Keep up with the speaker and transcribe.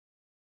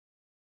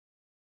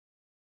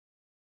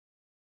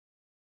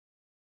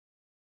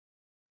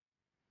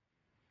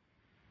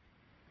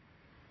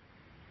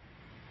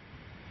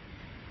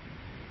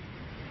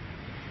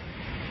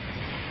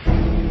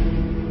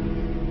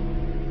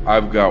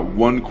I've got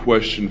one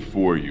question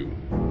for you.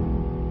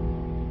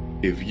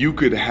 If you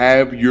could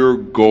have your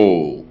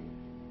goal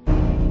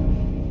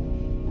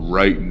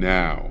right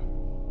now,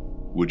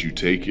 would you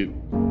take it?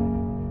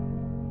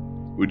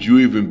 Would you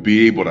even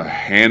be able to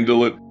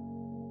handle it?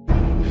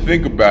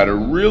 Think about it.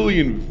 Really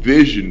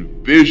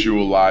envision,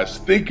 visualize,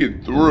 think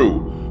it through.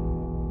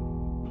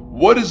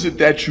 What is it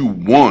that you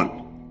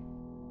want?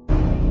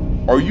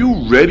 Are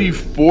you ready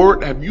for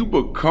it? Have you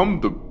become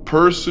the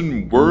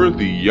person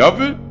worthy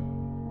of it?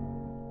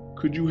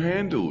 Could you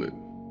handle it?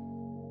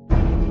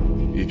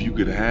 If you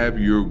could have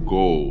your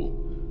goal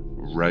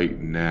right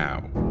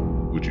now,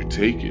 would you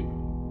take it?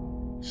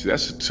 See,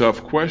 that's a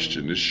tough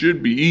question. It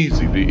should be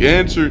easy. The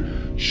answer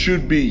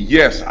should be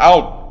yes,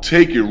 I'll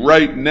take it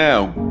right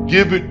now.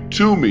 Give it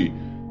to me.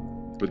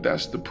 But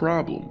that's the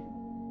problem.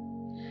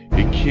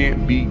 It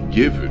can't be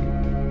given.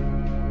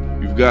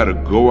 You've got to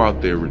go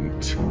out there and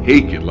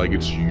take it like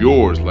it's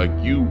yours, like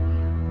you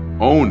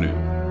own it.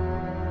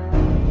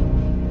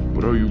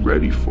 But are you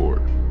ready for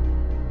it?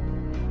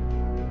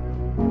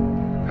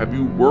 Have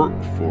you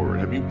worked for it?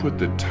 Have you put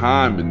the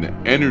time and the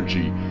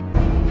energy?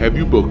 Have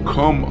you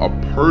become a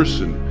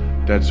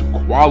person that's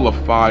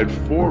qualified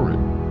for it?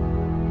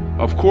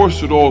 Of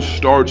course, it all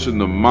starts in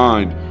the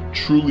mind,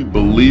 truly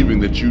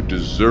believing that you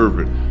deserve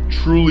it,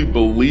 truly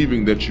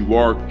believing that you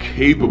are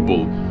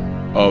capable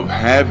of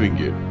having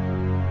it.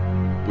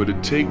 But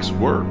it takes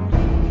work.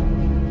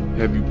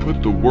 Have you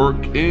put the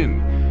work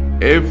in?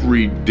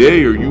 Every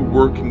day are you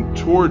working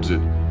towards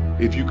it?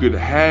 If you could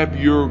have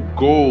your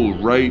goal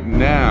right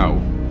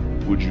now,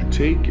 would you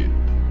take it?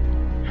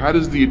 How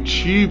does the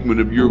achievement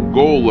of your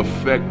goal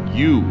affect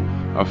you,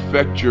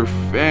 affect your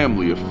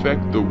family,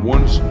 affect the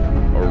ones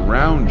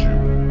around you?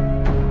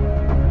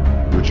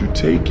 Would you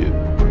take it?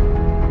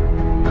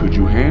 Could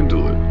you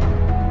handle it?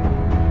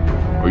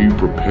 Are you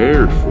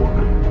prepared for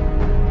it?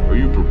 Are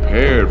you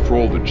prepared for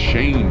all the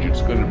change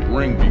it's going to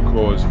bring?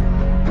 Because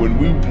when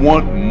we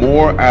want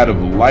more out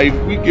of life,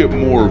 we get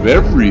more of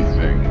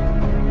everything.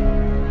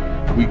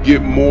 We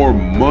get more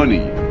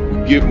money,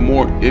 we get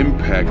more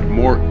impact,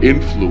 more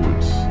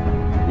influence.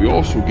 We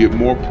also get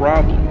more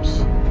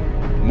problems,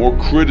 more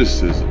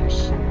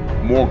criticisms,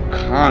 more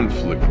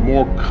conflict,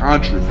 more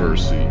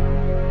controversy.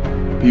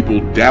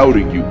 People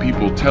doubting you,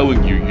 people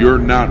telling you you're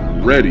not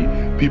ready,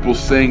 people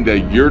saying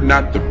that you're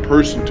not the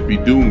person to be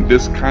doing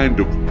this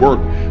kind of work,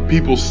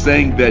 people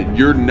saying that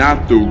you're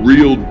not the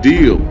real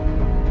deal.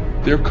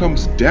 There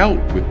comes doubt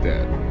with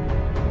that.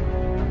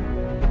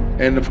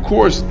 And of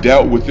course,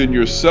 doubt within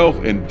yourself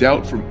and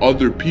doubt from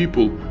other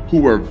people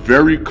who are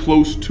very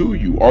close to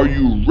you. Are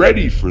you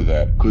ready for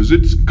that? Because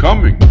it's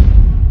coming.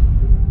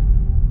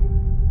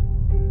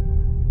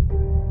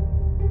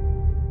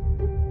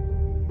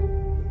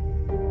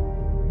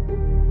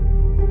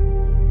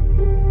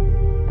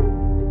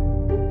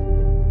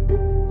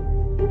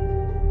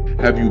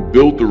 Have you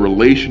built the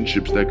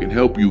relationships that can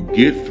help you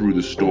get through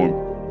the storm?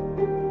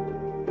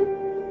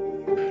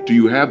 Do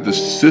you have the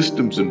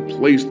systems in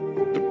place,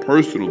 the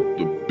personal,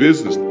 the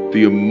business,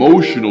 the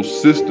emotional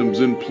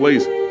systems in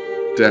place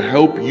to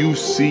help you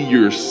see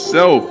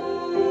yourself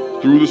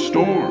through the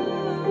storm?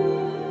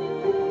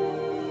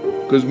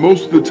 Because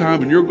most of the time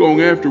when you're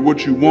going after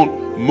what you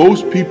want,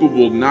 most people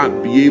will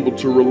not be able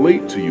to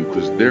relate to you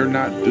because they're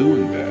not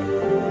doing that.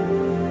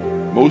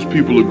 Most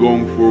people are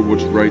going for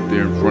what's right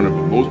there in front of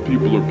them. Most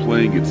people are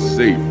playing it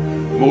safe.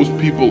 Most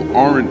people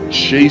aren't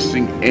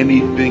chasing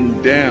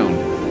anything down.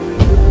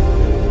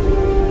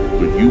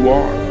 But you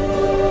are.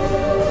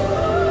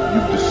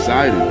 You've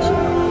decided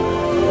to.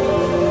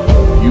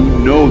 You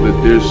know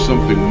that there's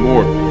something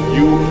more.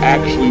 You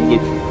actually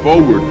look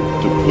forward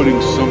to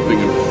putting something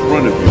in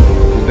front of you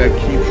because that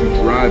keeps you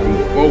driving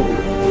forward.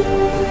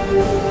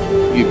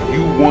 If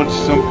you want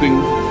something,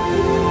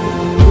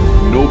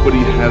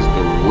 nobody has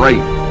the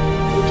right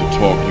to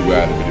talk you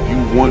out of it. If you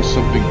want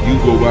something, you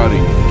go out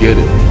and get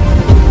it.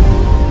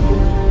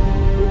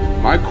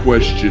 My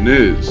question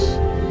is,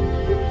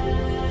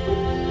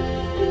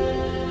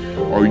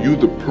 are you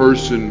the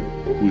person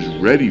who's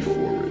ready for it?